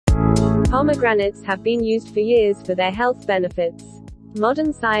Pomegranates have been used for years for their health benefits.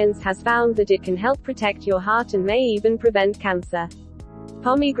 Modern science has found that it can help protect your heart and may even prevent cancer.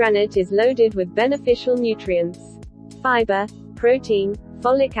 Pomegranate is loaded with beneficial nutrients: fiber, protein,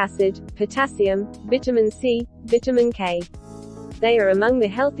 folic acid, potassium, vitamin C, vitamin K. They are among the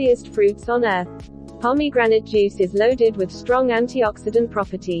healthiest fruits on earth. Pomegranate juice is loaded with strong antioxidant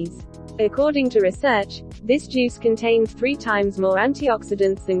properties. According to research, this juice contains 3 times more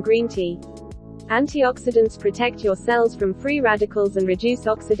antioxidants than green tea. Antioxidants protect your cells from free radicals and reduce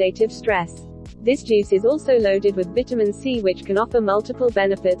oxidative stress. This juice is also loaded with vitamin C, which can offer multiple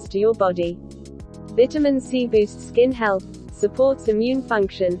benefits to your body. Vitamin C boosts skin health, supports immune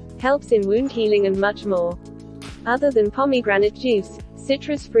function, helps in wound healing and much more. Other than pomegranate juice,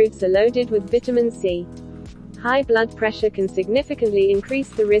 citrus fruits are loaded with vitamin C. High blood pressure can significantly increase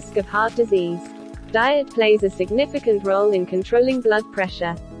the risk of heart disease. Diet plays a significant role in controlling blood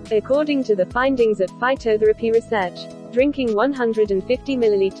pressure. According to the findings at Phytotherapy Research, drinking 150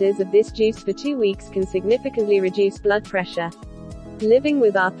 milliliters of this juice for 2 weeks can significantly reduce blood pressure. Living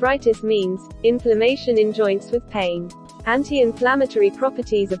with arthritis means inflammation in joints with pain. Anti-inflammatory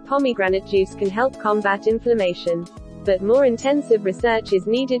properties of pomegranate juice can help combat inflammation. But more intensive research is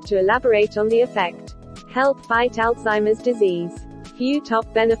needed to elaborate on the effect. Help fight Alzheimer's disease. Few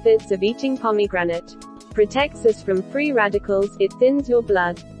top benefits of eating pomegranate. Protects us from free radicals, it thins your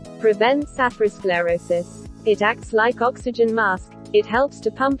blood. Prevents atherosclerosis. It acts like oxygen mask, it helps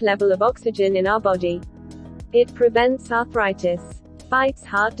to pump level of oxygen in our body. It prevents arthritis. Fights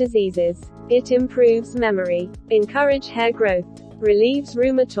heart diseases. It improves memory. Encourage hair growth. Relieves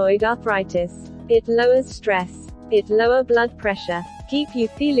rheumatoid arthritis. It lowers stress. It lower blood pressure. Keep you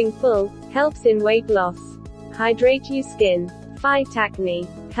feeling full. Helps in weight loss. Hydrate your skin. Fight acne.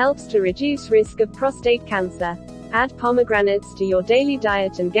 Helps to reduce risk of prostate cancer. Add pomegranates to your daily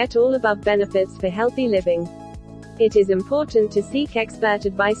diet and get all above benefits for healthy living. It is important to seek expert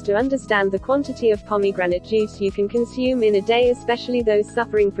advice to understand the quantity of pomegranate juice you can consume in a day, especially those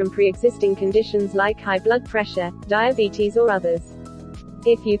suffering from pre-existing conditions like high blood pressure, diabetes or others.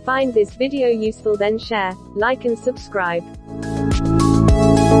 If you find this video useful, then share, like and subscribe.